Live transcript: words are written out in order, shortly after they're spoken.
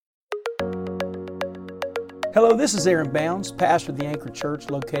Hello, this is Aaron Bounds, pastor of the Anchor Church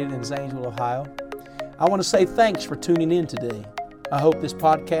located in Zanesville, Ohio. I want to say thanks for tuning in today. I hope this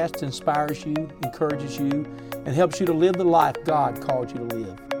podcast inspires you, encourages you, and helps you to live the life God called you to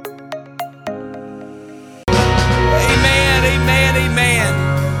live. Amen, amen,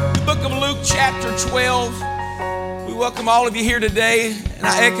 amen. The book of Luke, chapter 12. We welcome all of you here today. And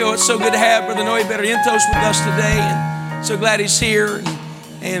I echo, it's so good to have Brother Noe Berrientos with us today. And so glad he's here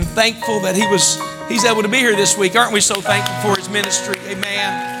and thankful that he's able to be here this week. Aren't we so thankful for his ministry?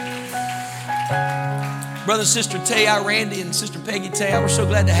 Amen. Brother and Sister Taya, Randy and Sister Peggy Taya, we're so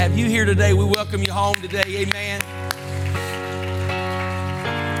glad to have you here today. We welcome you home today. Amen.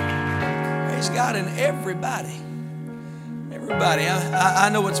 Praise God. And everybody, I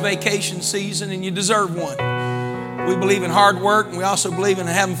know it's vacation season and you deserve one. We believe in hard work and we also believe in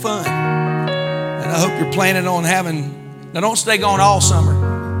having fun. And I hope you're planning on now don't stay gone all summer.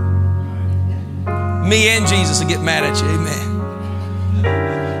 Me and Jesus will get mad at you. Amen.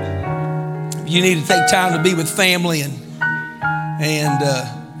 You need to take time to be with family. And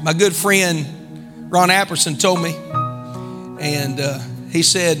my good friend, Ron Apperson, told me, and he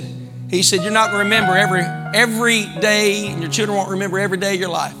said, you're not going to remember every day, and your children won't remember every day of your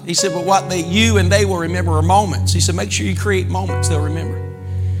life. He said, but what you and they will remember are moments. He said, make sure you create moments they'll remember.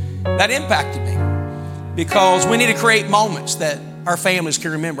 That impacted me because we need to create moments that our families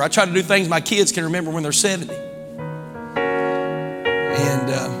can remember. I try to do things my kids can remember when they're 70.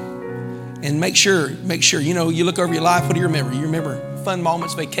 And make sure, you look over your life, what do you remember? You remember fun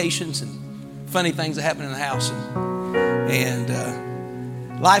moments, vacations, and funny things that happen in the house. And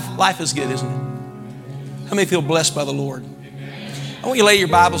life is good, isn't it? How many feel blessed by the Lord? I want you to lay your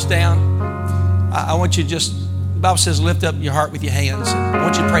Bibles down. I want you the Bible says, lift up your heart with your hands. And I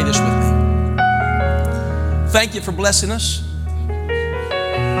want you to pray this with me. Thank you for blessing us.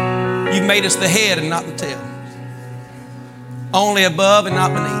 You've made us the head and not the tail. Only above and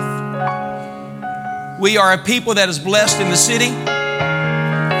not beneath. We are a people that is blessed in the city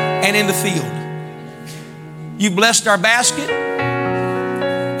and in the field. You blessed our basket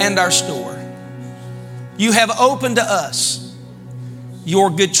and our store. You have opened to us your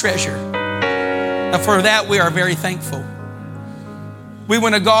good treasure. And for that, we are very thankful. We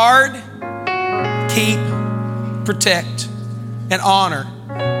want to guard, keep, protect, and honor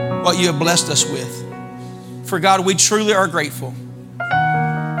what you have blessed us with. For God, we truly are grateful.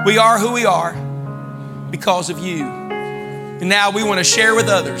 We are who we are because of you. And now we want to share with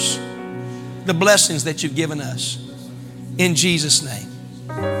others the blessings that you've given us. In Jesus' name.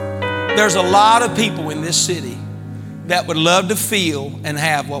 There's a lot of people in this city that would love to feel and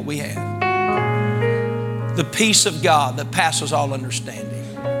have what we have. The peace of God that passes all understanding.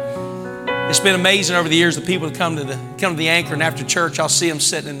 It's been amazing over the years, the people that come to the Anchor, and after church, I'll see them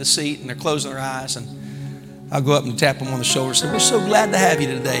sitting in the seat and they're closing their eyes, and I'll go up and tap them on the shoulder and say, we're so glad to have you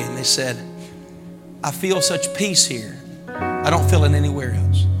today. And they said, I feel such peace here. I don't feel it anywhere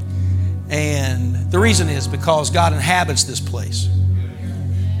else. And the reason is because God inhabits this place.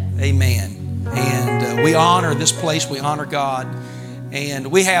 Amen. And we honor this place. We honor God. And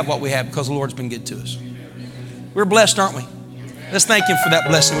we have what we have because the Lord's been good to us. We're blessed, aren't we? Let's thank Him for that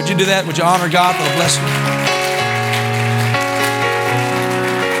blessing. Would you do that? Would you honor God for the blessing?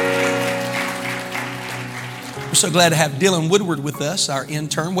 We're so glad to have Dylan Woodward with us, our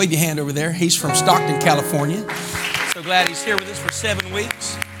intern. Wave your hand over there. He's from Stockton, California. So glad he's here with us for 7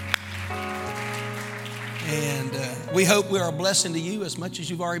 weeks. And we hope we are a blessing to you as much as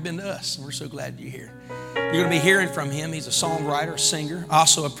you've already been to us. We're so glad you're here. You're going to be hearing from him. He's a songwriter, a singer,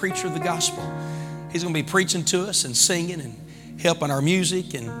 also a preacher of the gospel. He's going to be preaching to us and singing and helping our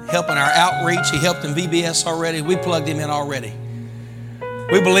music and helping our outreach. He helped in VBS already. We plugged him in already.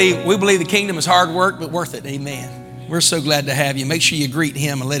 We believe the kingdom is hard work, but worth it. Amen. We're so glad to have you. Make sure you greet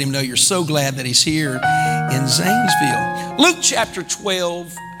him and let him know you're so glad that he's here in Zanesville. Luke chapter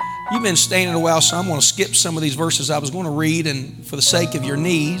 12. You've been staying a while, so I'm going to skip some of these verses I was going to read, and for the sake of your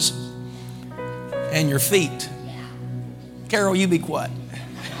knees and your feet. Carol, you be quiet.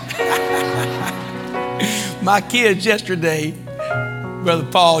 My kids yesterday, Brother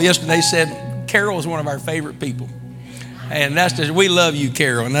Paul yesterday said, Carol is one of our favorite people. And that's just, we love you,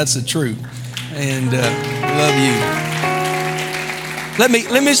 Carol, and that's the truth. And love you. Let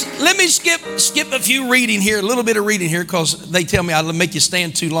me skip a few reading here, a little bit of reading here, because they tell me I'll make you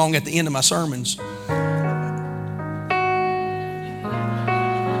stand too long at the end of my sermons.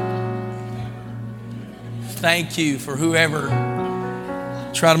 Thank you for whoever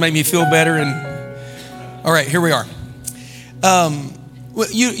tried to make me feel better. And all right, here we are.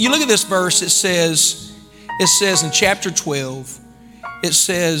 You look at this verse. It says in chapter 12, it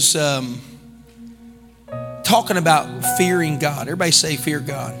says, talking about fearing God. Everybody say, fear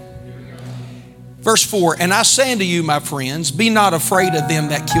God. Verse 4, and I say unto you, my friends, be not afraid of them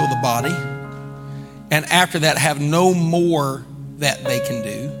that kill the body, and after that have no more that they can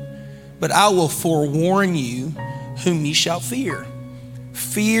do. But I will forewarn you whom ye shall fear.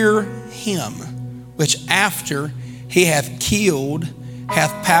 Fear him, which after he hath killed,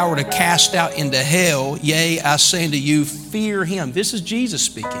 hath power to cast out into hell. Yea, I say unto you, fear him. This is Jesus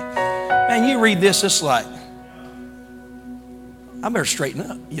speaking. Man, you read this, it's like, I better straighten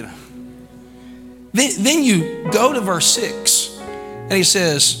up, you know. Then you go to verse 6, and he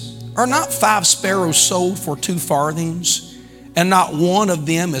says, are not 5 sparrows sold for 2 farthings, and not one of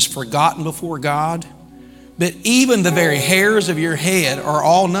them is forgotten before God? But even the very hairs of your head are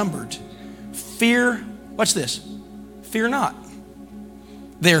all numbered. Fear, watch this, fear not.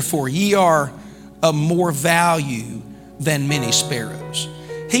 Therefore, ye are of more value than many sparrows.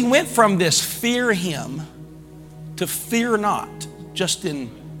 He went from this fear him to fear not, just in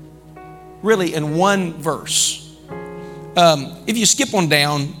one verse. If you skip on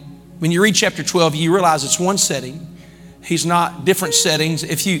down, when you read chapter 12, you realize it's one setting. He's not different settings.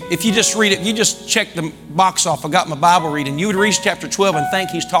 If you just read it, you just check the box off, I got my Bible reading, you would read chapter 12 and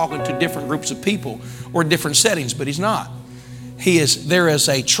think he's talking to different groups of people or different settings, but he's not. There is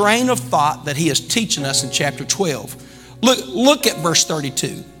a train of thought that he is teaching us in chapter 12. Look at verse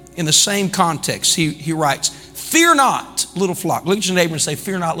 32. In the same context, he writes, fear not, little flock. Look at your neighbor and say,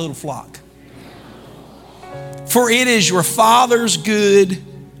 fear not, little flock. For it is your Father's good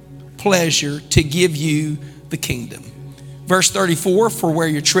pleasure to give you the kingdom. Verse 34, for where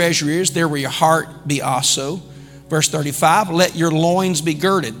your treasure is, there will your heart be also. Verse 35, let your loins be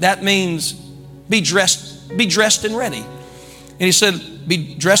girded. That means be dressed and ready. And he said,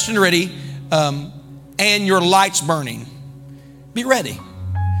 be dressed and ready, and your lights burning. Be ready.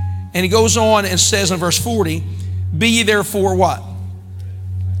 And he goes on and says in verse 40, be ye therefore what?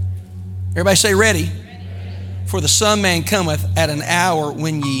 Everybody say ready. For the Son Man cometh at an hour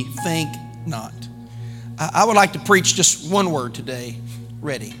when ye think not. I would like to preach just one word today,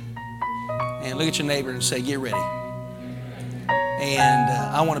 ready. And look at your neighbor and say, get ready. And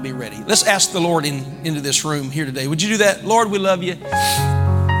I want to be ready. Let's ask the Lord into this room here today. Would you do that? Lord, we love you.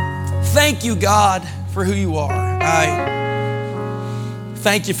 Thank you, God, for who you are. I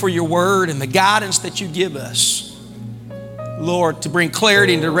thank you for your word and the guidance that you give us, Lord, to bring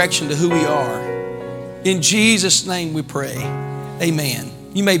clarity and direction to who we are. In Jesus' name we pray. Amen.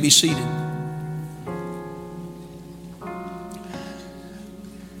 You may be seated.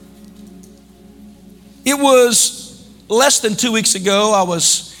 It was less than 2 weeks ago, I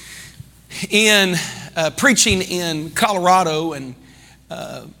was preaching in Colorado, and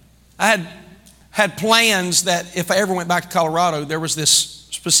I had plans that if I ever went back to Colorado, there was this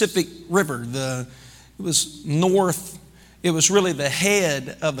specific river. It was north. It was really the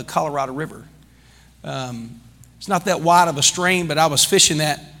head of the Colorado River. It's not that wide of a stream, but I was fishing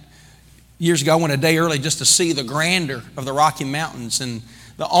that years ago. I went a day early just to see the grandeur of the Rocky Mountains, and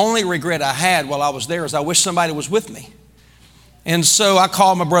the only regret I had while I was there is I wish somebody was with me. And so I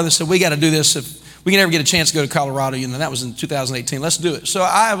called my brother and said, we got to do this. If we can ever get a chance to go to Colorado, that was in 2018. Let's do it. So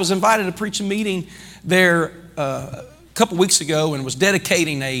I was invited to preach a meeting there a couple weeks ago and was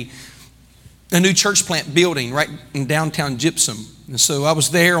dedicating a new church plant building right in downtown Gypsum. And so I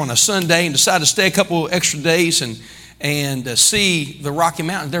was there on a Sunday and decided to stay a couple extra days and see the Rocky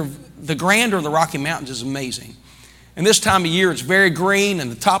Mountains. The grandeur of the Rocky Mountains is amazing. And this time of year, it's very green, and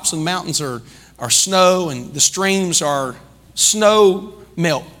the tops of the mountains are snow, and the streams are snow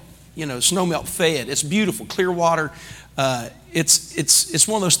melt fed. It's beautiful, clear water. It's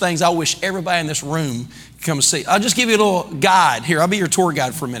one of those things I wish everybody in this room could come and see. I'll just give you a little guide here. I'll be your tour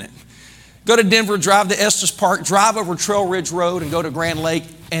guide for a minute. Go to Denver, drive to Estes Park, drive over Trail Ridge Road, and go to Grand Lake,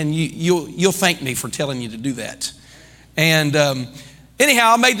 and you'll thank me for telling you to do that. And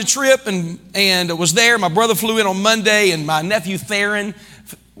anyhow, I made the trip and was there. My brother flew in on Monday, and my nephew Theron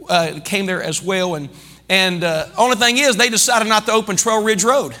came there as well. And only thing is, they decided not to open Trail Ridge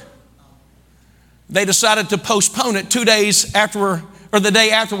Road. They decided to postpone it 2 days after, or the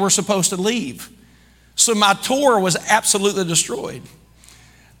day after we're supposed to leave. So my tour was absolutely destroyed.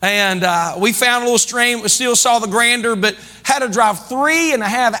 And we found a little stream. We still saw the grandeur, but had to drive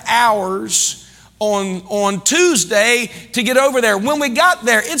 3.5 hours on Tuesday to get over there. When we got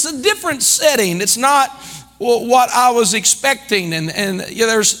there, it's a different setting. It's not what I was expecting. And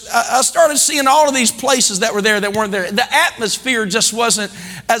I started seeing all of these places that were there that weren't there. The atmosphere just wasn't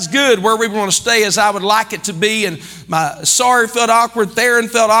as good where we were going to stay as I would like it to be. And my Sorry felt awkward. Theron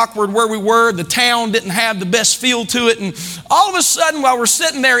felt awkward where we were. The town didn't have the best feel to it. And all of a sudden, while we're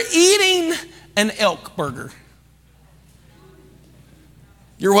sitting there eating an elk burger,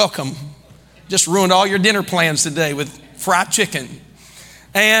 You're welcome. Just ruined all your dinner plans today with fried chicken.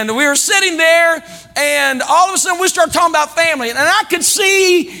 And we were sitting there, and all of a sudden we started talking about family. And I could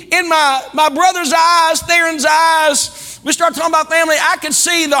see in my brother's eyes, Theron's eyes, we started talking about family. I could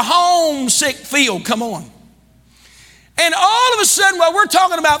see the homesick feel come on. And all of a sudden, while we're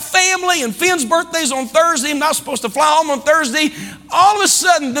talking about family, and Finn's birthday's on Thursday, I'm not supposed to fly home on Thursday, all of a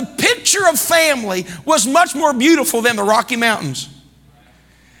sudden the picture of family was much more beautiful than the Rocky Mountains.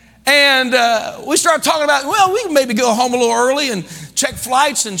 And we started talking about, well, we can maybe go home a little early and check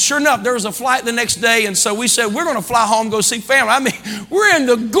flights. And sure enough, there was a flight the next day. And so we said, we're going to fly home, go see family. I mean, we're in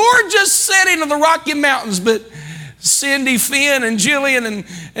the gorgeous setting of the Rocky Mountains, but Cindy, Finn, and Jillian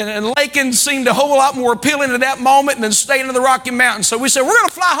and Lakin seemed a whole lot more appealing at that moment than staying in the Rocky Mountains. So we said, we're going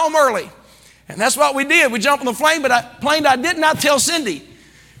to fly home early. And that's what we did. We jumped on the plane, but I did not tell Cindy.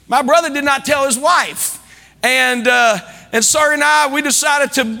 My brother did not tell his wife. And Sari and I, we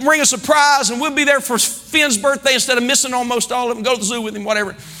decided to bring a surprise, and we'll be there for Finn's birthday instead of missing almost all of them, go to the zoo with him,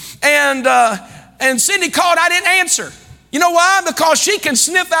 whatever. And Cindy called, I didn't answer. You know why? Because she can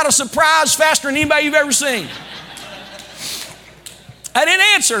sniff out a surprise faster than anybody you've ever seen. I didn't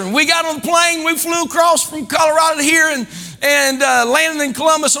answer. We got on the plane, we flew across from Colorado to here and landed in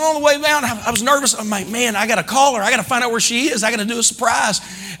Columbus, and on the way down, I was nervous. I'm like, man, I got to call her. I got to find out where she is. I got to do a surprise.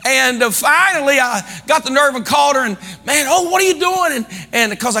 And finally, I got the nerve and called her, and man, what are you doing?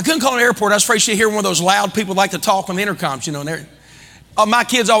 And because I couldn't call an airport, I was afraid she'd hear one of those loud people like to talk on the intercoms, you know. And my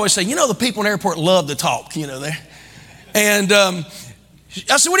kids always say, you know, the people in the airport love to talk, you know. There. And I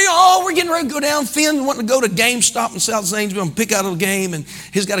said, what are you? We're getting ready to go down. Finn wanting to go to GameStop in South Zanesville and pick out a game, and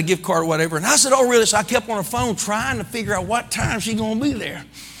he's got a gift card or whatever. And I said, oh, really? So I kept on her phone trying to figure out what time she's going to be there.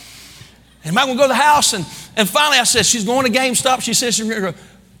 Am I going to go to the house? And finally I said, she's going to GameStop. She says she's going to go.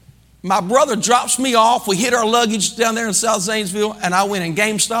 My brother drops me off. We hit our luggage down there in South Zanesville, and I went in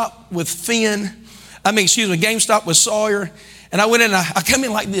GameStop with GameStop with Sawyer. And I went in, and I come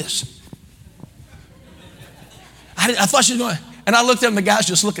in like this. I thought she was going, and I looked up, and the guy's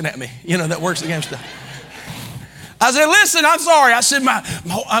just looking at me, you know, that works at GameStop. I said, listen, I'm sorry. I said,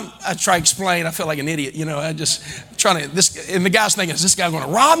 I try to explain. I felt like an idiot, you know. I just trying to, and the guy's thinking, is this guy going to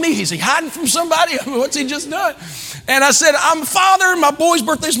rob me? Is he hiding from somebody? What's he just done? And I said, I'm a father. My boy's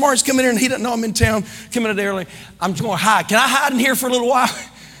birthday's tomorrow. He's coming here, and he doesn't know I'm in town. Coming a day early. I'm just going to hide. Can I hide in here for a little while?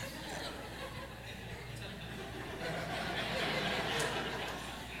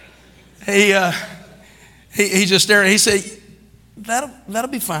 He just stared. He said, that'll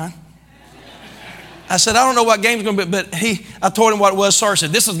be fine. I said, I don't know what game's going to be, but I told him what it was. Sorry, I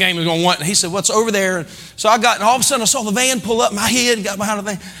said, this is the game we're going to want. And he said, what's over there? And so and all of a sudden I saw the van pull up my head and got behind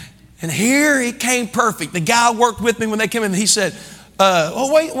the thing. And here it came perfect. The guy worked with me when they came in, and he said,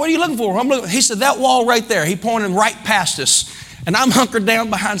 wait, what are you looking for? He said, that wall right there. He pointed right past us. And I'm hunkered down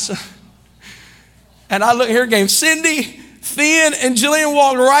behind some. And I look here again. Cindy, Finn, and Jillian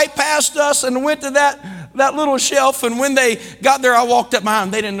walked right past us and went to that little shelf. And when they got there, I walked up behind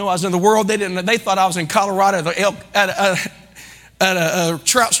them. They didn't know I was in the world. They thought I was in Colorado at a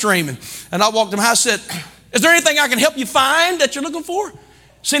trout stream. And I walked them. I said, is there anything I can help you find that you're looking for?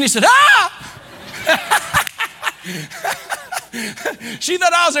 Cindy said, She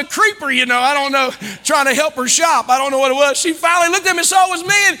thought I was a creeper, you know. I don't know, trying to help her shop. I don't know what it was. She finally looked at me and saw it was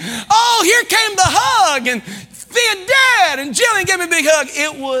me. And here came the hug. And Finn, Dad, and Jillian gave me a big hug.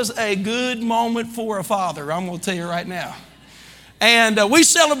 It was a good moment for a father, I'm going to tell you right now. And we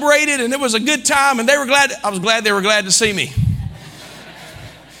celebrated, and it was a good time, and I was glad they were glad to see me.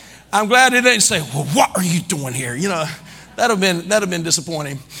 I'm glad they didn't say, well, what are you doing here? You know, that'd have been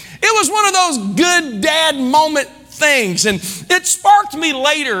disappointing. It was one of those good dad moment things. And it sparked me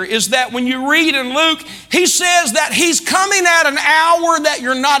later is that when you read in Luke, he says that he's coming at an hour that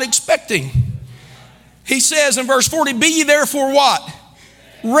you're not expecting. He says in verse 40, be ye therefore what?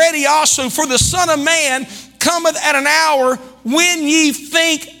 Ready also, for the Son of Man cometh at an hour when ye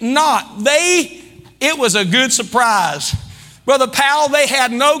think not. It was a good surprise. Brother Powell, they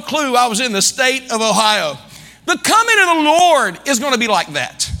had no clue I was in the state of Ohio. The coming of the Lord is going to be like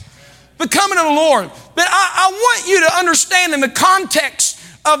that. The coming of the Lord. But I want you to understand in the context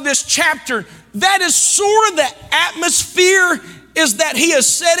of this chapter, that is sort of the atmosphere is that he is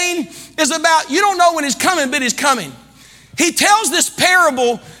setting is about, you don't know when he's coming, but he's coming. He tells this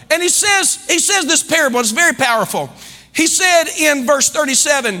parable, and he says this parable, it's very powerful. He said in verse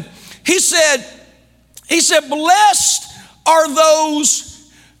 37, he said, blessed are those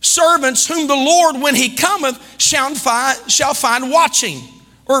servants whom the Lord, when he cometh, shall find watching,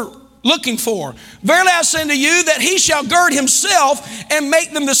 or looking for. Verily I say unto you that he shall gird himself and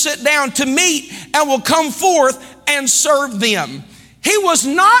make them to sit down to meat, and will come forth and serve them. He was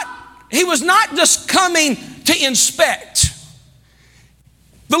not just coming to inspect.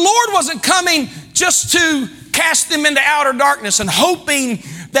 The Lord wasn't coming just to cast them into outer darkness and hoping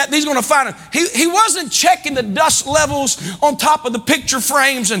that he's going to find them. He wasn't checking the dust levels on top of the picture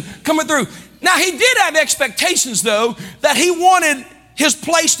frames and coming through. Now, he did have expectations, though, that he wanted his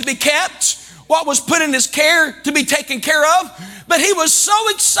place to be kept, what was put in his care to be taken care of. But he was so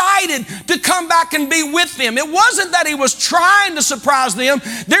excited to come back and be with them. It wasn't that he was trying to surprise them.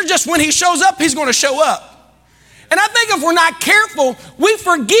 They're just, when he shows up, he's going to show up. And I think if we're not careful, we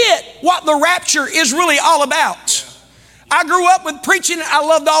forget what the rapture is really all about. I grew up with preaching. I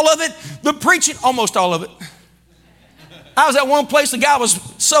loved all of it. The preaching, almost all of it. I was at one place, the guy was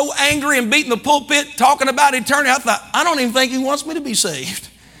so angry and beating the pulpit, talking about eternity. I thought, I don't even think he wants me to be saved.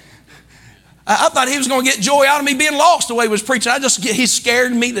 I thought he was going to get joy out of me being lost the way he was preaching. He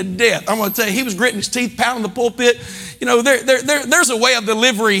scared me to death. I'm going to tell you, he was gritting his teeth, pounding the pulpit. You know, there's a way of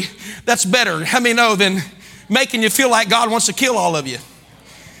delivery that's better, how many know, than making you feel like God wants to kill all of you.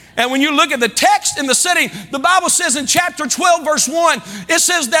 And when you look at the text in the setting, the Bible says in chapter 12, verse 1, it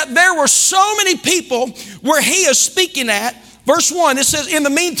says that there were so many people where he is speaking at. Verse 1, it says, in the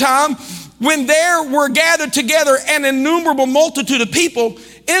meantime, when there were gathered together an innumerable multitude of people,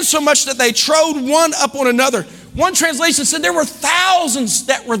 insomuch that they trode one upon another. One translation said there were thousands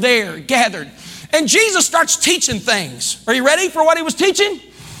that were there gathered. And Jesus starts teaching things. Are you ready for what he was teaching?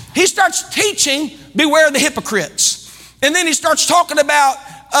 He starts teaching, beware of the hypocrites. And then he starts talking about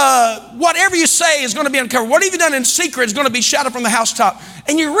whatever you say is going to be uncovered. What have you done in secret is going to be shouted from the housetop.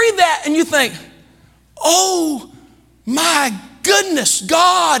 And you read that and you think, oh my goodness,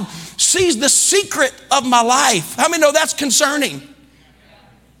 God sees the secret of my life. How many know that's concerning?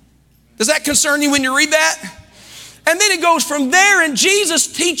 Does that concern you when you read that? And then it goes from there, and Jesus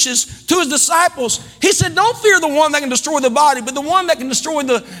teaches to his disciples. He said, don't fear the one that can destroy the body, but the one that can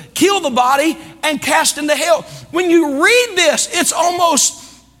kill the body and cast into hell. When you read this, it's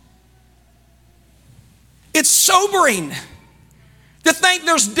sobering to think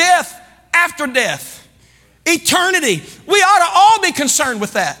there's death after death, eternity. We ought to all be concerned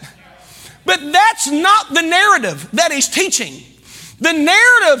with that. But that's not the narrative that he's teaching. The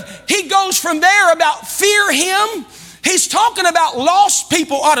narrative, he goes from there about fear him. He's talking about lost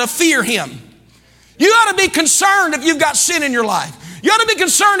people ought to fear him. You ought to be concerned if you've got sin in your life. You ought to be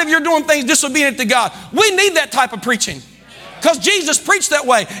concerned if you're doing things disobedient to God. We need that type of preaching because Jesus preached that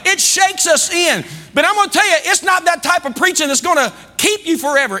way. It shakes us in. But I'm going to tell you, it's not that type of preaching that's going to keep you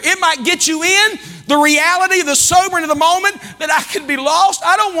forever. It might get you in the reality, the sobering of the moment that I could be lost.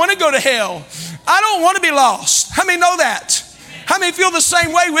 I don't want to go to hell. I don't want to be lost. How many know that? How many feel the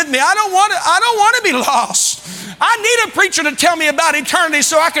same way with me? I don't want to be lost. I need a preacher to tell me about eternity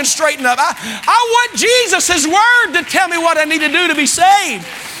so I can straighten up. I want Jesus, his word, to tell me what I need to do to be saved.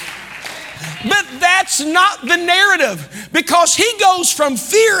 But that's not the narrative, because he goes from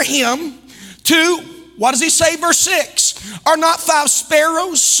fear him to, what does he say, verse 6? Are not 5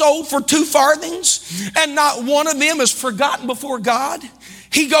 sparrows sold for 2 farthings, and not one of them is forgotten before God?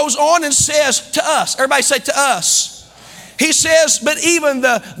 He goes on and says to us, everybody say to us. He says, but even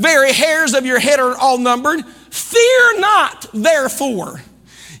the very hairs of your head are all numbered. Fear not, therefore.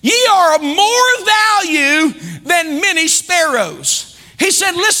 Ye are of more value than many sparrows. He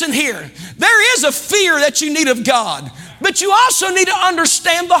said, listen here, there is a fear that you need of God, but you also need to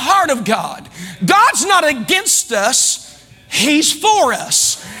understand the heart of God. God's not against us, he's for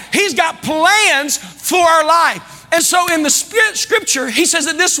us. He's got plans for our life. And so in the scripture, he says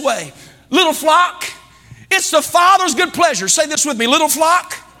it this way, little flock, it's the Father's good pleasure. Say this with me, little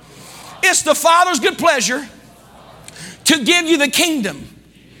flock. It's the Father's good pleasure to give you the kingdom.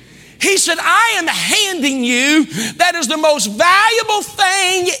 He said, I am handing you, that is the most valuable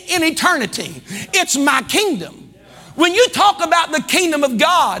thing in eternity. It's my kingdom. When you talk about the kingdom of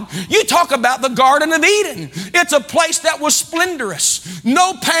God, you talk about the Garden of Eden. It's a place that was splendorous,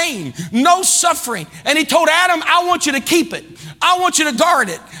 no pain, no suffering. And he told Adam, I want you to keep it. I want you to guard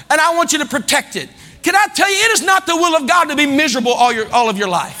it. And I want you to protect it. Can I tell you, it is not the will of God to be miserable all of your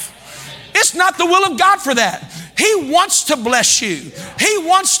life. It's not the will of God for that. He wants to bless you. He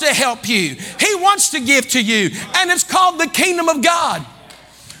wants to help you. He wants to give to you. And it's called the kingdom of God.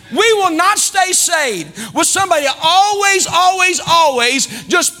 We will not stay saved with somebody always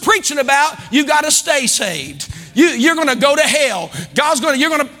just preaching about you got to stay saved. You're going to go to hell. You're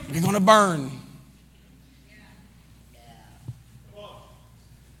going to burn.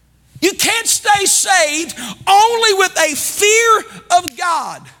 You can't stay saved only with a fear of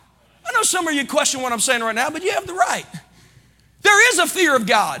God. I know some of you question what I'm saying right now, but you have the right. There is a fear of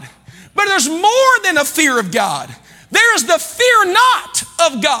God, but there's more than a fear of God. There is the fear not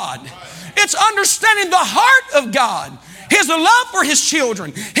of God. It's understanding the heart of God. His love for His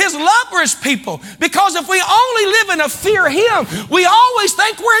children, His love for His people. Because if we only live in a fear of Him, we always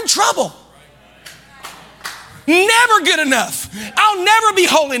think we're in trouble. Never good enough. I'll never be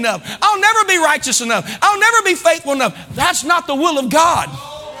holy enough. I'll never be righteous enough. I'll never be faithful enough. That's not the will of God.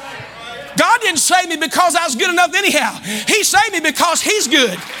 God didn't save me because I was good enough anyhow. He saved me because He's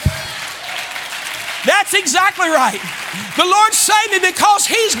good. That's exactly right. The Lord saved me because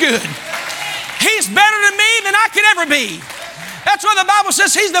He's good. He's better than me than I could ever be. That's why the Bible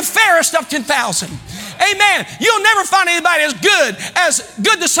says He's the fairest of 10,000. Amen. You'll never find anybody as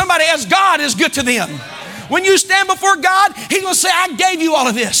good to somebody as God is good to them. When you stand before God, He's going to say, I gave you all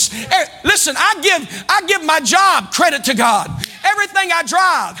of this. Listen, I give my job credit to God. Everything I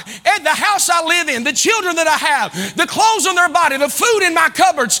drive, the house I live in, the children that I have, the clothes on their body, the food in my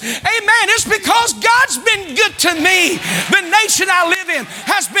cupboards. Amen. It's because God's been good to me. The nation I live in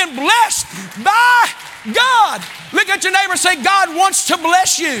has been blessed by God. Look at your neighbor and say, God wants to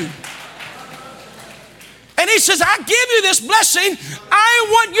bless you. And He says, I give you this blessing. I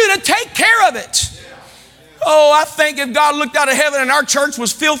want you to take care of it. Oh, I think if God looked out of heaven and our church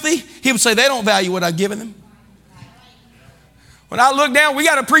was filthy, He would say, they don't value what I've given them. When I look down, we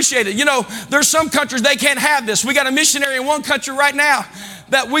got to appreciate it. You know, there's some countries they can't have this. We got a missionary in one country right now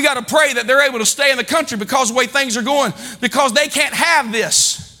that we got to pray that they're able to stay in the country because of the way things are going, because they can't have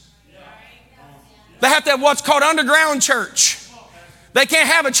this. They have to have what's called underground church. They can't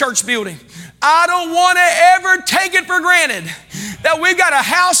have a church building. I don't want to ever take it for granted that we've got a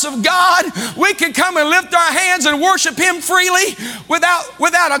house of God. We can come and lift our hands and worship Him freely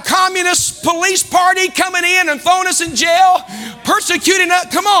without a communist police party coming in and throwing us in jail, persecuting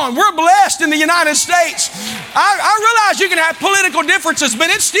us. Come on, we're blessed in the United States. I realize you can have political differences,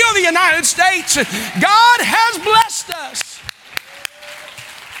 but it's still the United States. God has blessed us.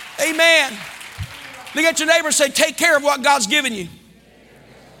 Amen. Look at your neighbor and say, take care of what God's given you.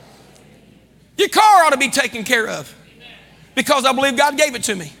 Your car ought to be taken care of because I believe God gave it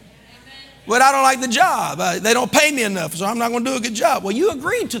to me. But I don't like the job. They don't pay me enough, so I'm not going to do a good job. Well, you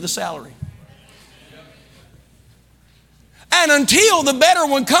agreed to the salary. And until the better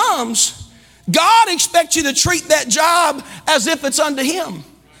one comes, God expects you to treat that job as if it's unto Him.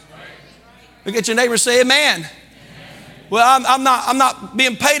 Look at your neighbor and say, amen. Well, I'm not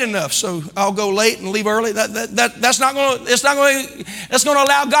being paid enough, so I'll go late and leave early. That's going to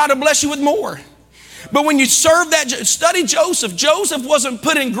allow God to bless you with more. But when you serve that, study Joseph. Joseph wasn't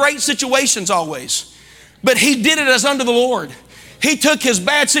put in great situations always, but he did it as unto the Lord. He took his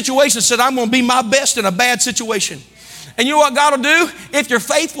bad situation and said, I'm going to be my best in a bad situation. And you know what God will do? If you're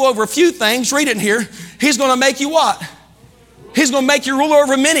faithful over a few things, read it in here, He's going to make you what? He's going to make you ruler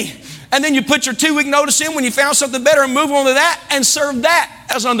over many. And then you put your 2-week notice in when you found something better and move on to that and serve that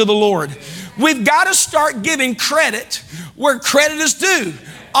as unto the Lord. We've got to start giving credit where credit is due,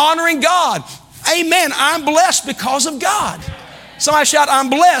 honoring God. Amen. I'm blessed because of God. Somebody shout,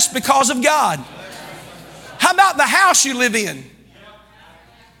 I'm blessed because of God. How about the house you live in?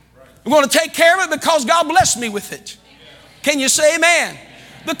 I'm going to take care of it because God blessed me with it. Can you say amen?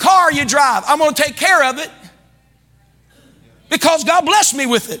 The car you drive, I'm going to take care of it because God blessed me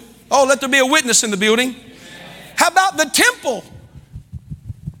with it. Oh, let there be a witness in the building. How about the temple?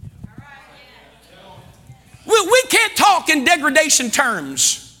 We can't talk in degradation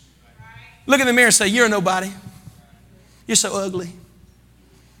terms. Look in the mirror and say, you're a nobody. You're so ugly.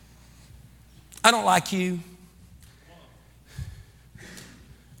 I don't like you.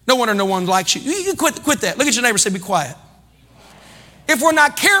 No wonder no one likes you. You quit that. Look at your neighbor and say, be quiet. If we're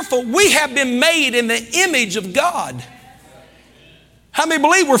not careful, we have been made in the image of God. How many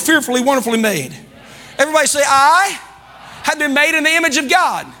believe we're fearfully, wonderfully made? Everybody say, I have been made in the image of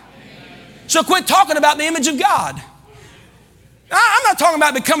God. So quit talking about the image of God. I'm not talking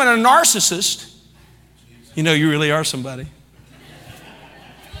about becoming a narcissist. You know, you really are somebody.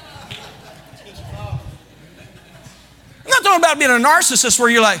 I'm not talking about being a narcissist where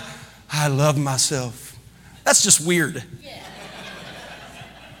you're like, I love myself. That's just weird.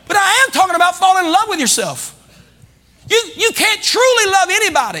 But I am talking about falling in love with yourself. You can't truly love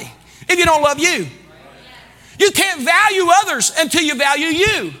anybody if you don't love you. You can't value others until you value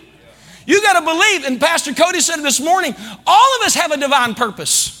you. You got to believe, and Pastor Cody said it this morning, all of us have a divine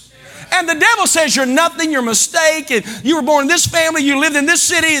purpose. And the devil says you're nothing, you're a mistake, and you were born in this family, you lived in this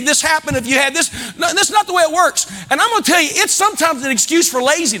city, and this happened if you had this. No, that's not the way it works. And I'm going to tell you, it's sometimes an excuse for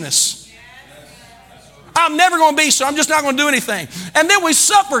laziness. I'm never going to be, so I'm just not going to do anything. And then we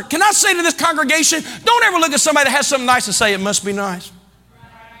suffer. Can I say to this congregation, don't ever look at somebody that has something nice and say it must be nice.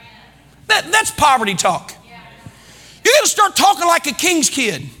 That's poverty talk. need to start talking like a king's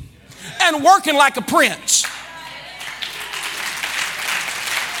kid and working like a prince.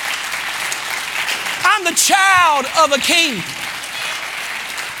 I'm the child of a king.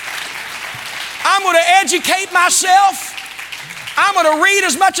 I'm going to educate myself. I'm going to read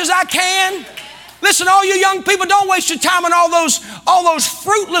as much as I can. Listen, all you young people, don't waste your time on all those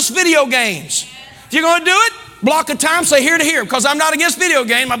fruitless video games. If you're going to do it, block a time, say here to here, because I'm not against video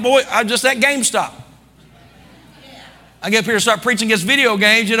games. My boy, I'm just at GameStop. I get up here and start preaching against video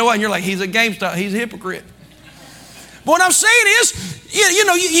games, you know what? And you're like, he's at GameStop. He's a hypocrite. But what I'm saying is,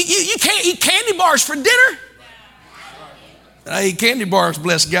 you can't eat candy bars for dinner. I eat candy bars,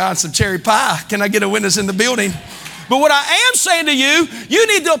 bless God, some cherry pie. Can I get a witness in the building? But what I am saying to you, you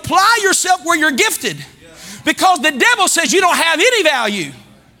need to apply yourself where you're gifted. Because the devil says you don't have any value.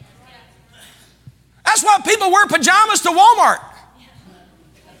 That's why people wear pajamas to Walmart.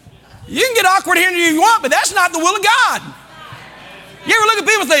 You can get awkward here if you want, but that's not the will of God. You ever look at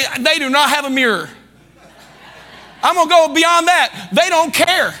people and say, they do not have a mirror. I'm going to go beyond that. They don't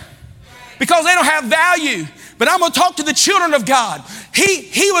care because they don't have value. But I'm going to talk to the children of God.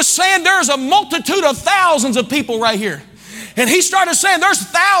 He was saying there's a multitude of thousands of people right here. And he started saying there's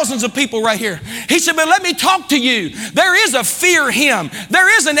thousands of people right here. He said, but let me talk to you. There is a fear him.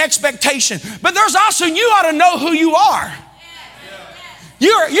 There is an expectation. But there's also, you ought to know who you are.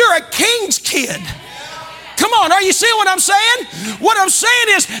 You're a king's kid. Come on, are you seeing what I'm saying? What I'm saying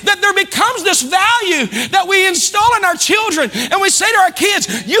is that there becomes this value that we install in our children, and we say to our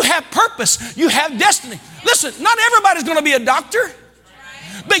kids, you have purpose, you have destiny. Listen, not everybody's going to be a doctor,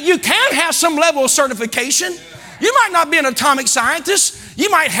 but you can have some level of certification. You might not be an atomic scientist. You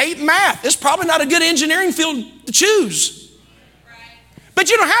might hate math. It's probably not a good engineering field to choose. But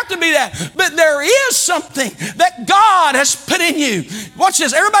you don't have to be that. But there is something that God has put in you. Watch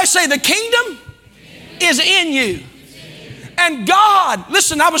this. Everybody say, the kingdom is in you. And God,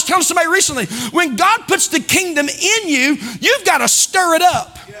 listen, I was telling somebody recently, when God puts the kingdom in you, you've got to stir it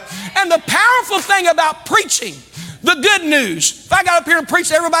up. And the powerful thing about preaching, the good news, if I got up here and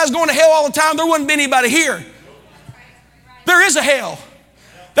preached everybody's going to hell all the time, there wouldn't be anybody here. There is a hell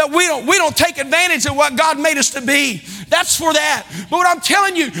that we don't take advantage of what God made us to be. That's for that. But what I'm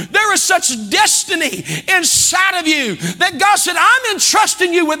telling you, there is such destiny inside of you that God said, I'm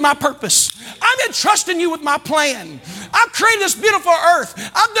entrusting you with my purpose. I'm entrusting you with my plan. I've created this beautiful earth.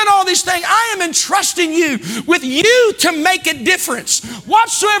 I've done all these things. I am entrusting you with you to make a difference.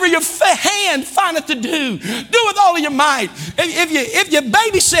 Whatsoever your hand findeth to do with all of your might. If you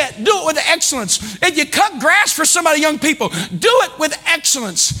babysit, do it with excellence. If you cut grass for somebody, young people, do it with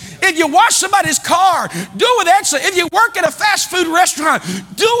excellence. If you wash somebody's car, do it with excellence. If you work at a fast food restaurant,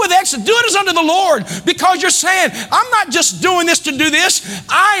 do it with excellence. Do it as unto the Lord, because you're saying, I'm not just doing this to do this.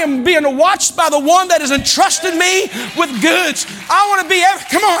 I am being watched by the one that has entrusted me with goods. I want to be,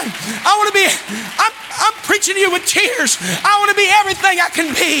 come on. I'm preaching to you with tears. I want to be everything I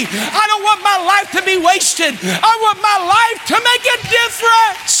can be. I don't want my life to be wasted. I want my life to make a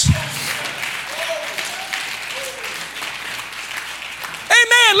difference.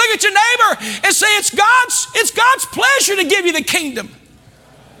 Amen. Look at your neighbor and say, it's God's pleasure to give you the kingdom.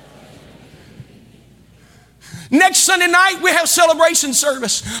 Next Sunday night, we have celebration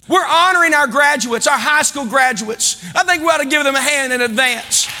service. We're honoring our graduates, our high school graduates. I think we ought to give them a hand in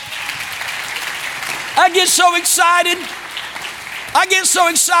advance. I get so excited.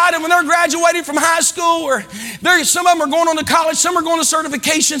 When they're graduating from high school, or some of them are going on to college, some are going to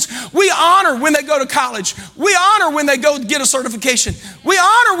certifications. We honor when they go to college. We honor when they go get a certification. We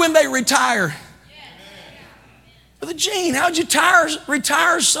honor when they retire. Brother Gene, how'd you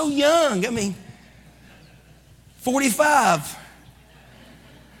retire so young? 45.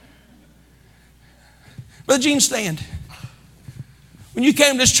 Brother Gene, stand. When you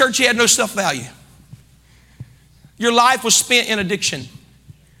came to this church, you had no self-value. Your life was spent in addiction.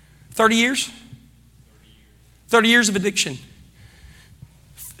 30 years? 30 years of addiction.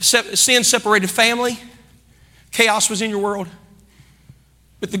 Sin separated family. Chaos was in your world.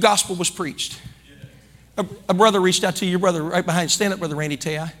 But the gospel was preached. A brother reached out to you, your brother right behind. Stand up, Brother Randy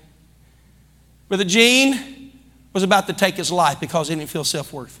Tay. Brother Gene was about to take his life because he didn't feel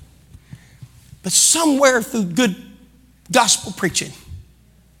self-worth. But somewhere through good gospel preaching.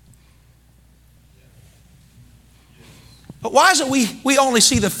 But why is it we only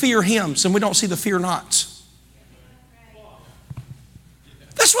see the fear hymns and we don't see the fear nots?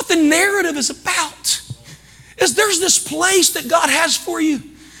 That's what the narrative is about. Is there's this place that God has for you.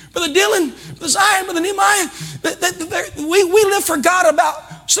 Brother Dylan, Brother Zion, Brother Nehemiah, we live for God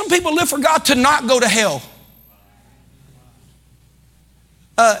some people live for God to not go to hell.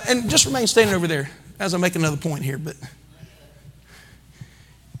 And just remain standing over there as I make another point here. But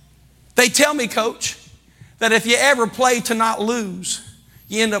They tell me, Coach, that if you ever play to not lose,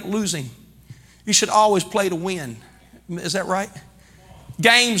 you end up losing. You should always play to win. Is that right?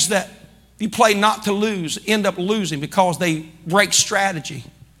 Games that you play not to lose end up losing because they break strategy.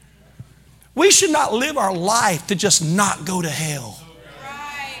 We should not live our life to just not go to hell.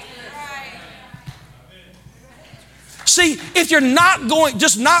 See, if you're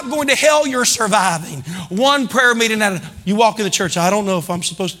just not going to hell, you're surviving. One prayer meeting at you walk in the church. I don't know if I'm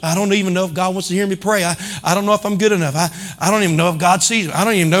supposed to. I don't even know if God wants to hear me pray. I don't know if I'm good enough. I don't even know if God sees me. I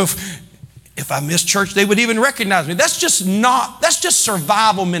don't even know if I miss church, they would even recognize me. That's just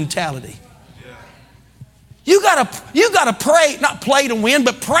survival mentality. You gotta pray, not play to win,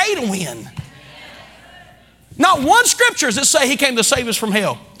 but pray to win. Not one scriptures that say he came to save us from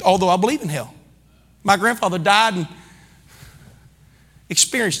hell, although I believe in hell. My grandfather died and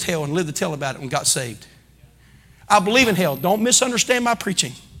experienced hell and lived to tell about it and got saved. I believe in hell. Don't misunderstand my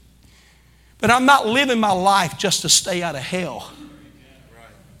preaching. But I'm not living my life just to stay out of hell,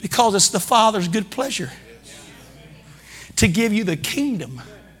 because it's the Father's good pleasure to give you the kingdom,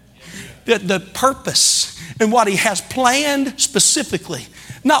 the purpose, and what he has planned specifically.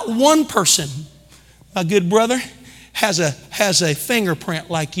 Not one person, my good brother, has a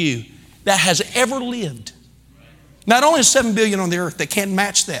fingerprint like you that has ever lived. Not only 7 billion on the earth that can't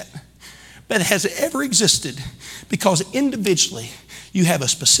match that, but has ever existed, because individually you have a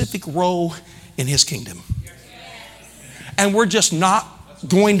specific role in his kingdom. And we're just not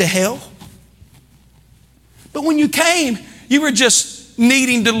going to hell. But when you came, you were just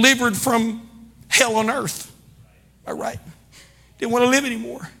needing delivered from hell on earth. All right? Didn't want to live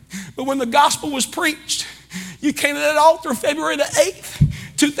anymore. But when the gospel was preached, you came to that altar February the 8th,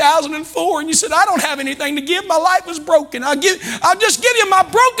 2004, and you said, I don't have anything to give. My life was broken. I'll just give you my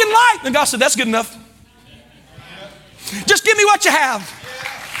broken life. And God said, that's good enough. Just give me what you have.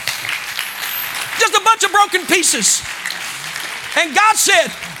 Just a bunch of broken pieces. And God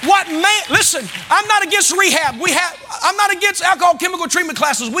said, listen, I'm not against rehab. I'm not against alcohol chemical treatment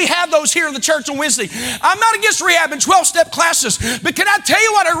classes. We have those here in the church on Wednesday. I'm not against rehab and 12-step classes. But can I tell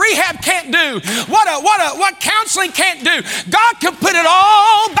you what a rehab can't do? What counseling can't do? God can put it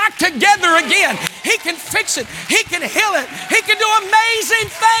all back together again. He can fix it. He can heal it. He can do amazing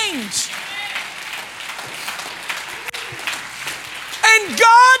things. And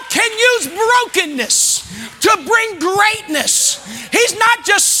God can use brokenness to bring greatness. He's not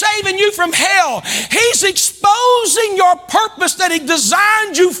just saving you from hell. He's exposing your purpose that he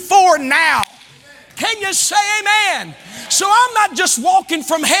designed you for now. Can you say amen? So I'm not just walking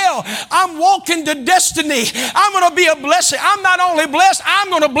from hell. I'm walking to destiny. I'm going to be a blessing. I'm not only blessed, I'm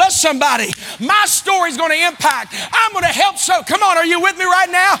going to bless somebody. My story's going to impact. I'm going to help. So come on, are you with me right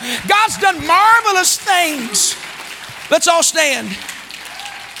now? God's done marvelous things. Let's all stand.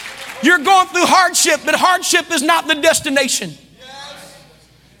 You're going through hardship, but hardship is not the destination.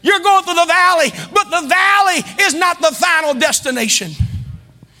 You're going through the valley, but the valley is not the final destination.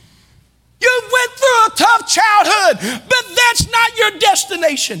 You went through a tough childhood, but that's not your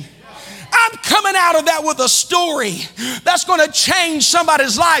destination. I'm coming out of that with a story that's going to change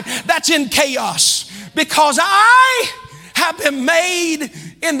somebody's life that's in chaos, because I have been made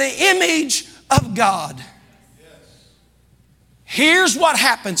in the image of God. Here's what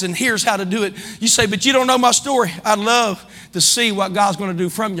happens, and here's how to do it. You say, but you don't know my story. I'd love to see what God's going to do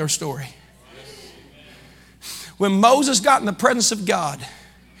from your story. When Moses got in the presence of God,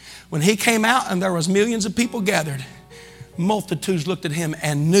 when he came out and there was millions of people gathered, multitudes looked at him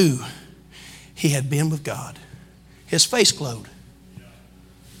and knew he had been with God. His face glowed.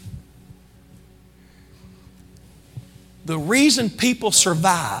 The reason people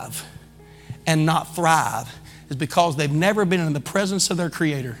survive and not thrive is because they've never been in the presence of their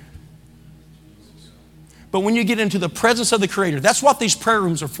Creator. But when you get into the presence of the Creator, that's what these prayer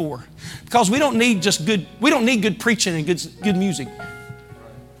rooms are for. Because we don't need good preaching and good music.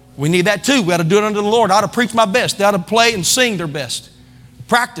 We need that too. We ought to do it unto the Lord. I ought to preach my best. They ought to play and sing their best.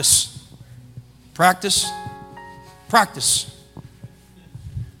 Practice. Practice. Practice.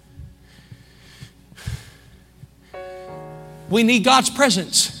 We need God's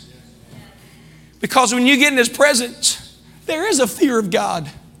presence. Because when you get in His presence, there is a fear of God.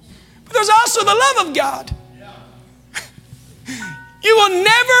 But there's also the love of God. You will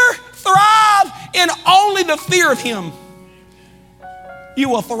never thrive in only the fear of Him. You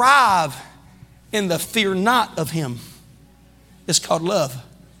will thrive in the fear not of Him. It's called love.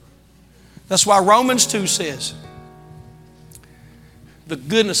 That's why Romans 2 says, the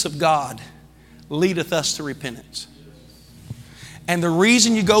goodness of God leadeth us to repentance. And the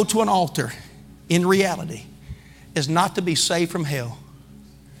reason you go to an altar in reality is not to be saved from hell,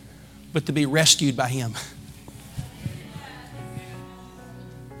 but to be rescued by Him.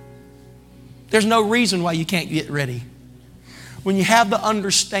 There's no reason why you can't get ready. When you have the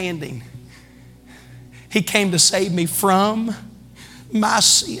understanding, He came to save me from my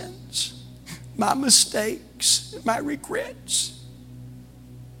sins, my mistakes, my regrets.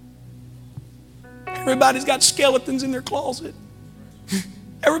 Everybody's got skeletons in their closet.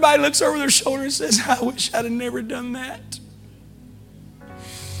 Everybody looks over their shoulder and says, I wish I'd have never done that.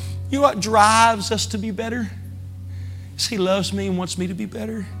 You know what drives us to be better? Is He loves me and wants me to be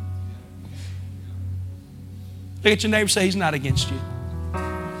better. Look at your neighbor and say, He's not against you.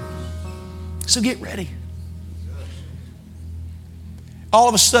 So get ready. All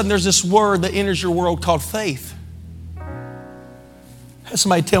of a sudden, there's this word that enters your world called faith. I had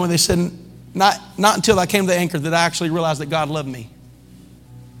somebody tell me, they said, not until I came to the anchor that I actually realized that God loved me.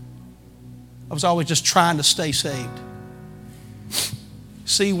 I was always just trying to stay saved.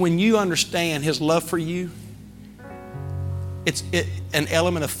 See, when you understand His love for you, it's an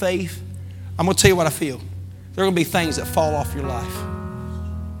element of faith. I'm going to tell you what I feel. There are going to be things that fall off your life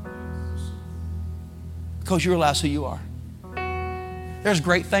because you realize who you are. There's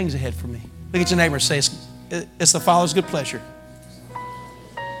great things ahead for me. Look at your neighbor and say, it's the Father's good pleasure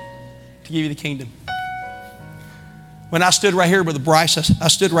to give you the kingdom. When I stood right here with Bryce, I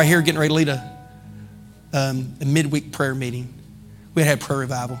stood right here getting ready to lead a midweek prayer meeting. We had prayer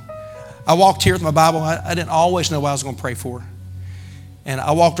revival. I walked here with my Bible. I didn't always know what I was going to pray for. And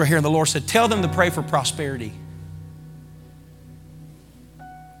I walked right here and the Lord said, tell them to pray for prosperity.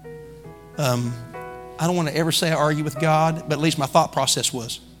 I don't want to ever say I argue with God, but at least my thought process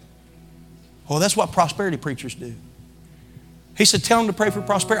was, well, that's what prosperity preachers do. He said, tell them to pray for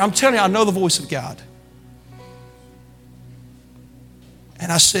prosperity. I'm telling you, I know the voice of God.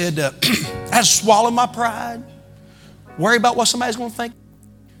 And I said, I had to swallow my pride, worry about what somebody's going to think.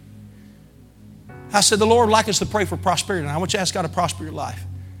 I said, the Lord would like us to pray for prosperity, and I want you to ask God to prosper your life.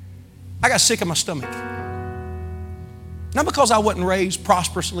 I got sick in my stomach. Not because I wasn't raised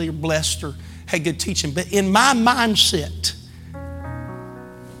prosperously or blessed or had good teaching, but in my mindset,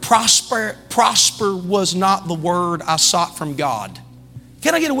 prosper was not the word I sought from God.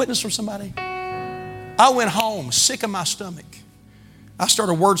 Can I get a witness from somebody? I went home sick in my stomach. I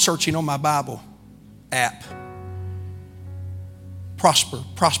started word searching on my Bible app. Prosper,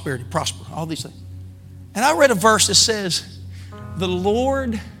 prosperity, prosper, all these things. And I read a verse that says, the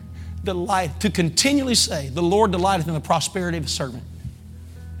Lord to continually say, the Lord delighteth in the prosperity of His servant.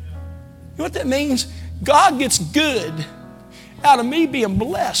 You know what that means? God gets good out of me being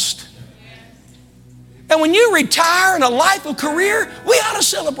blessed. And when you retire in a life of career, we ought to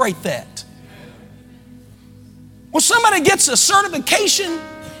celebrate that. When somebody gets a certification,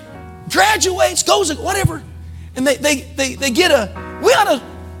 graduates, goes, whatever, and they get we ought to,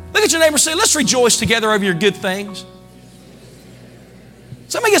 look at your neighbor and say, let's rejoice together over your good things.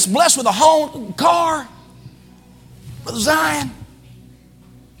 Somebody gets blessed with a home, car, Brother Zion.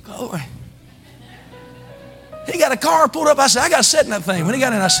 Glory. He got a car pulled up. I said, I got to sit in that thing. When he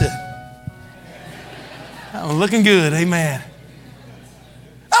got in, I said, I'm looking good. Amen.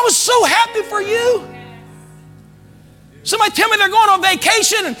 I was so happy for you. Somebody tell me they're going on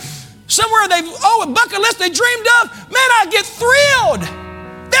vacation and somewhere a bucket list they dreamed of. Man, I get thrilled.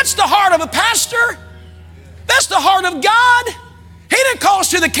 That's the heart of a pastor. That's the heart of God. He didn't call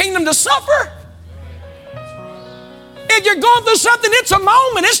us to the kingdom to suffer. If you're going through something, it's a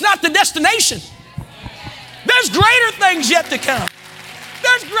moment. It's not the destination. There's greater things yet to come.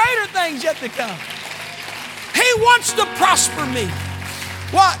 There's greater things yet to come. He wants to prosper me.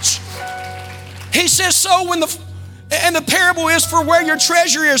 Watch. He says, so when the parable is for where your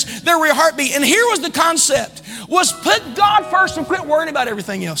treasure is, there will your heart be. And here was the concept, was put God first and quit worrying about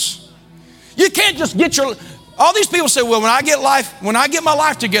everything else. You can't just get all these people say, well, when I get my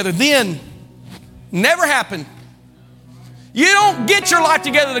life together, then never happened. You don't get your life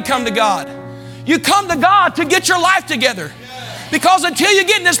together to come to God. You come to God to get your life together. Because until you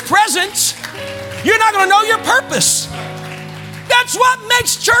get in His presence, you're not going to know your purpose. That's what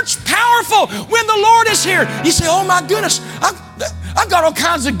makes church powerful when the Lord is here. You say, oh my goodness, I've got all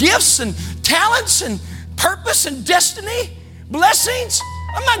kinds of gifts and talents and purpose and destiny, blessings.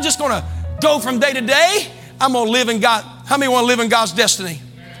 I'm not just going to go from day to day. I'm going to live in God. How many want to live in God's destiny?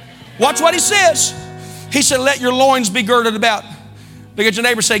 Watch what He says. He said, let your loins be girded about. Look at your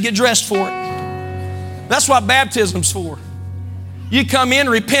neighbor and say, get dressed for it. That's what baptism's for. You come in,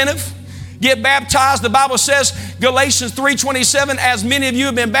 repentive, get baptized. The Bible says, Galatians 3:27, as many of you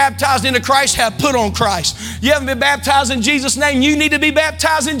have been baptized into Christ, have put on Christ. You haven't been baptized in Jesus' name, you need to be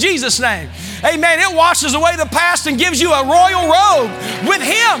baptized in Jesus' name. Amen. It washes away the past and gives you a royal robe with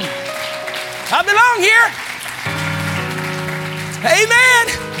Him. I belong here. Amen.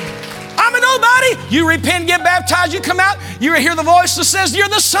 I'm a nobody. You repent, get baptized, you come out, you hear the voice that says, you're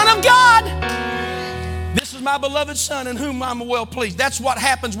the Son of God. This is my beloved Son in whom I'm well pleased. That's what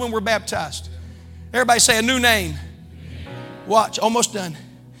happens when we're baptized. Everybody say a new name. Watch, almost done.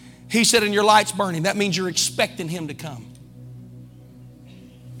 He said, and your light's burning. That means you're expecting Him to come.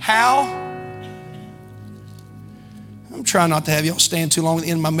 How? I'm trying not to have y'all stand too long at the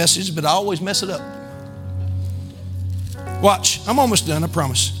end of my message, but I always mess it up. Watch, I'm almost done, I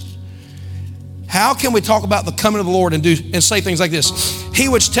promise. How can we talk about the coming of the Lord and say things like this? He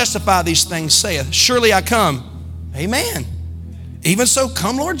which testify these things saith, surely I come. Amen. Even so,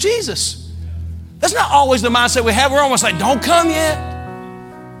 come Lord Jesus. That's not always the mindset we have. We're almost like, don't come yet.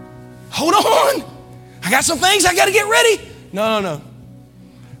 Hold on. I got some things I got to get ready. No.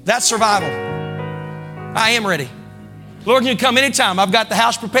 That's survival. I am ready. Lord, can you come anytime? I've got the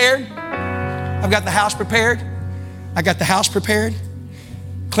house prepared. I got the house prepared.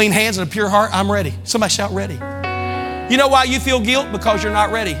 Clean hands and a pure heart. I'm ready. Somebody shout ready. You know why you feel guilt? Because you're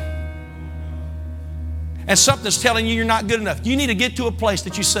not ready. And something's telling you you're not good enough. You need to get to a place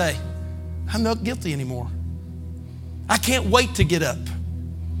that you say, I'm not guilty anymore. I can't wait to get up.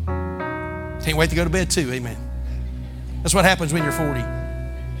 Can't wait to go to bed too. Amen. That's what happens when you're 40.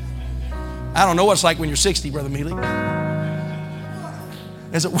 I don't know what it's like when you're 60, Brother Mealy.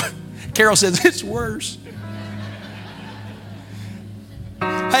 Carol says it's worse.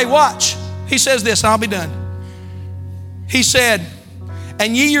 Hey, watch. He says this, and I'll be done. He said,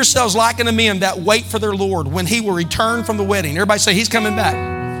 and ye yourselves like unto men that wait for their Lord when He will return from the wedding. Everybody say He's coming back.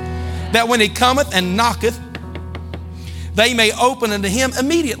 That when He cometh and knocketh, they may open unto Him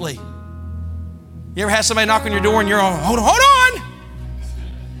immediately. You ever had somebody knock on your door and you're all, hold on.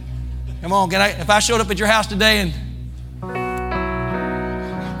 Come on, if I showed up at your house today and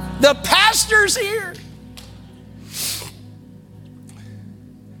the pastor's here.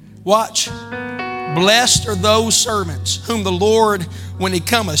 Watch. Blessed are those servants whom the Lord, when He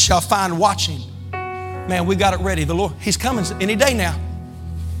cometh, shall find watching. Man, we got it ready. The Lord, He's coming any day now.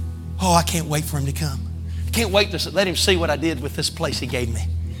 Oh, I can't wait for Him to come. I can't wait to let Him see what I did with this place He gave me.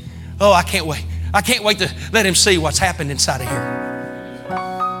 Oh, I can't wait. I can't wait to let Him see what's happened inside of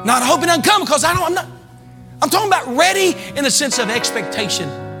here. Not hoping He doesn't come because I'm talking about ready in the sense of expectation.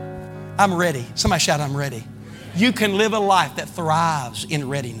 I'm ready. Somebody shout, I'm ready. You can live a life that thrives in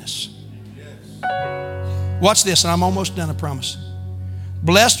readiness. Watch this, and I'm almost done, I promise.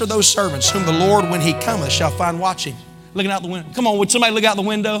 Blessed are those servants whom the Lord, when He cometh, shall find watching. Looking out the window. Come on, would somebody look out the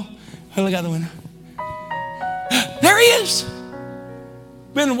window? Look out the window. There He is.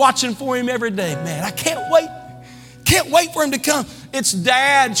 Been watching for Him every day. Man, I can't wait. Can't wait for Him to come. It's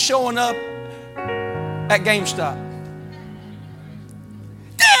Dad showing up at GameStop.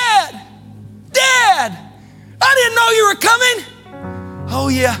 Dad, I didn't know you were coming. Oh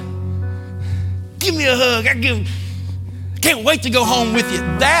yeah. Give me a hug. I can't wait to go home with you.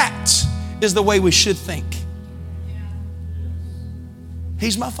 That is the way we should think.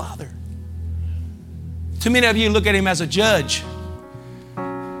 He's my Father. Too many of you look at Him as a judge.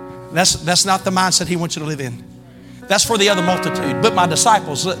 That's not the mindset He wants you to live in. That's for the other multitude. But my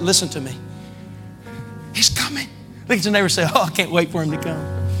disciples, listen to me. He's coming. Look at your neighbor and say, oh, I can't wait for Him to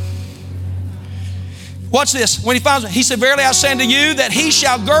come. Watch this. When He finds He said, verily I say unto you that He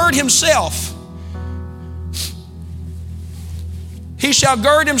shall gird Himself. He shall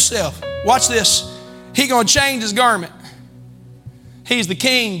gird Himself. Watch this. He's going to change His garment. He's the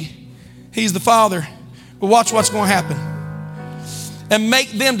King. He's the Father. But watch what's going to happen. And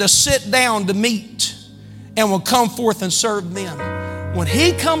make them to sit down to meat, and will come forth and serve them. When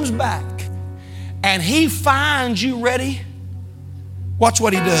He comes back and He finds you ready, watch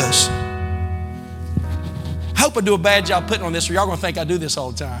what He does. I hope I do a bad job putting on this, or y'all going to think I do this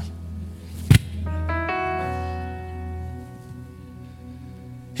all the time.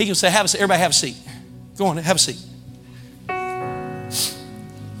 He can say, everybody have a seat. Go on, have a seat.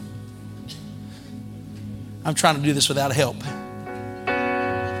 I'm trying to do this without help.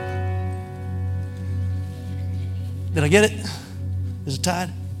 Did I get it? Is it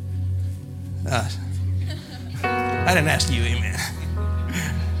tied? I didn't ask you, amen.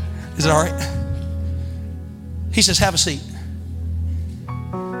 Is it all right? He says, have a seat.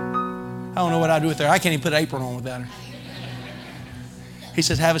 I don't know what I'd do with her. I can't even put an apron on without her. He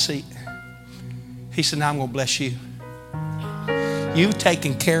says, have a seat. He said, now I'm going to bless you. You've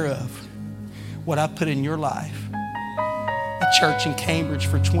taken care of what I put in your life. A church in Cambridge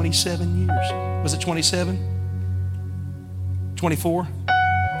for 27 years. Was it 27? 24?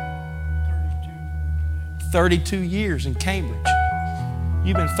 32 years in Cambridge.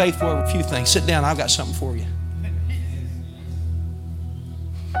 You've been faithful over a few things. Sit down. I've got something for you.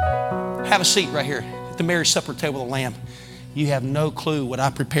 Have a seat right here at the marriage supper table of the Lamb. You have no clue what I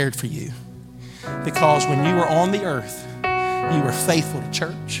prepared for you. Because when you were on the earth, you were faithful to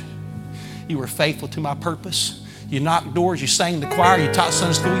church. You were faithful to my purpose. You knocked doors, you sang in the choir, you taught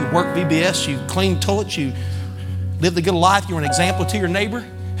Sunday school, you worked VBS, you cleaned toilets, you lived a good life, you were an example to your neighbor.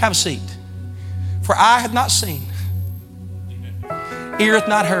 Have a seat. For eye hath not seen, ear hath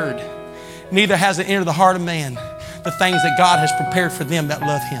not heard, neither has it entered the heart of man the things that God has prepared for them that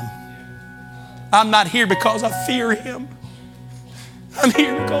love Him. I'm not here because I fear Him. I'm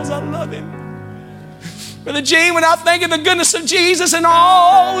here because I love Him. Brother Gene, when I think of the goodness of Jesus and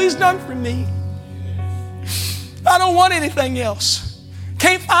all He's done for me, I don't want anything else.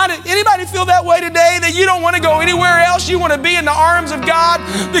 Can't find it. Anybody feel that way today, that you don't want to go anywhere else? You want to be in the arms of God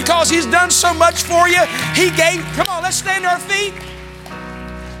because He's done so much for you? He gave. Come on, let's stand to our feet.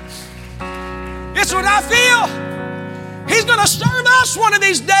 It's what I feel. He's going to serve us one of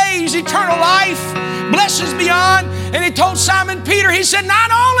these days, eternal life, blessings beyond. And He told Simon Peter, He said, not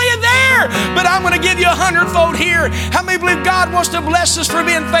only there, but I'm going to give you 100-fold here. How many believe God wants to bless us for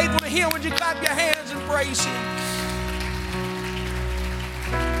being faithful to Him? Would you clap your hands and praise Him?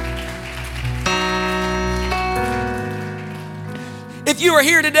 If you are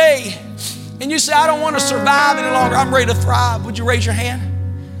here today and you say, I don't want to survive any longer, I'm ready to thrive, would you raise your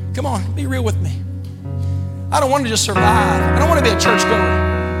hand? Come on, be real with me. I don't want to just survive. I don't want to be a churchgoer.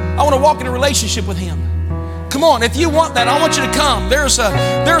 I want to walk in a relationship with Him. Come on, if you want that, I want you to come. There's a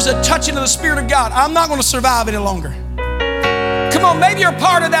touching of the Spirit of God. I'm not going to survive any longer. Come on, maybe you're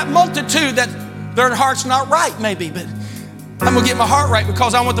part of that multitude that their heart's not right, maybe, but I'm going to get my heart right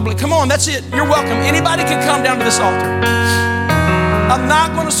because I want to believe. Come on, that's it. You're welcome. Anybody can come down to this altar. I'm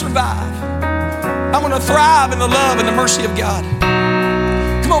not going to survive. I'm going to thrive in the love and the mercy of God.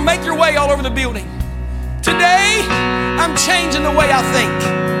 Come on, make your way all over the building. Today, I'm changing the way I think.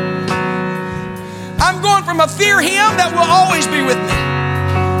 I'm going from a fear Him that will always be with me,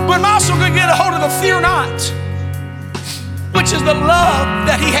 but I'm also going to get a hold of the fear not, which is the love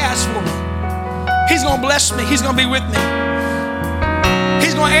that He has for me. He's going to bless me. He's going to be with me.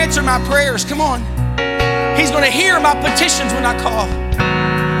 He's going to answer my prayers. Come on. He's going to hear my petitions when I call.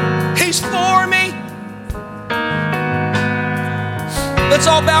 He's for me. Let's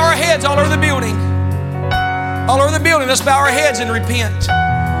all bow our heads all over the building. All over the building, let's bow our heads and repent.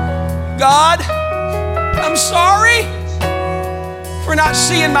 God, I'm sorry for not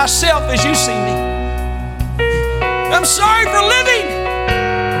seeing myself as You see me. I'm sorry for living,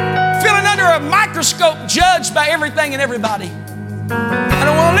 feeling under a microscope, judged by everything and everybody. I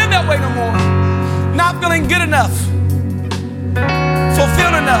don't want to live that way no more. Not feeling good enough,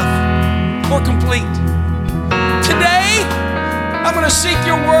 fulfilled enough, or complete. Today, I'm going to seek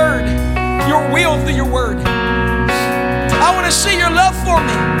Your word, Your will through Your word. I want to see Your love for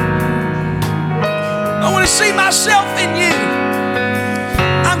me. I want to see myself in You.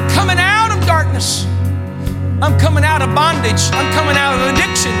 I'm coming out of darkness. I'm coming out of bondage. I'm coming out of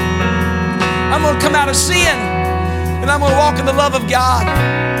addiction. I'm going to come out of sin. And I'm going to walk in the love of God.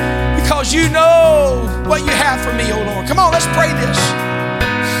 Because You know what You have for me, oh Lord. Come on, let's pray this.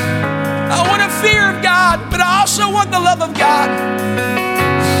 I want a fear of God, but I also want the love of God.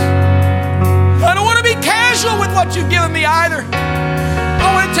 I don't want to be casual with what You've given me either. I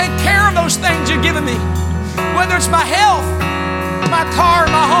want to take care of those things You've given me. Whether it's my health, my car,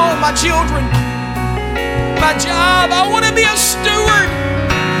 my home, my children, my job. I want to be a steward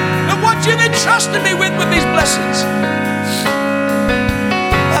of what You've entrusted me with these blessings.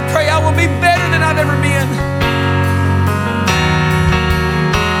 I pray I will be better than I've ever been.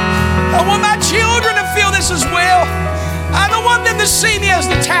 I want my children to feel this as well. I don't want them to see me as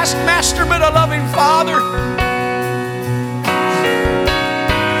the taskmaster, but a loving Father.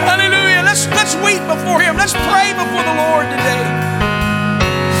 Hallelujah. Let's weep before Him. Let's pray before the Lord today.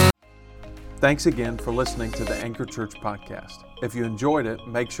 Thanks again for listening to the Anchor Church podcast. If you enjoyed it,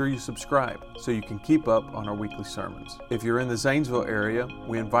 make sure you subscribe so you can keep up on our weekly sermons. If you're in the Zanesville area,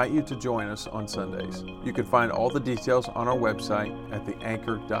 we invite you to join us on Sundays. You can find all the details on our website at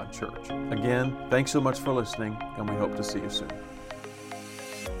theanchor.church. Again, thanks so much for listening, and we hope to see you soon.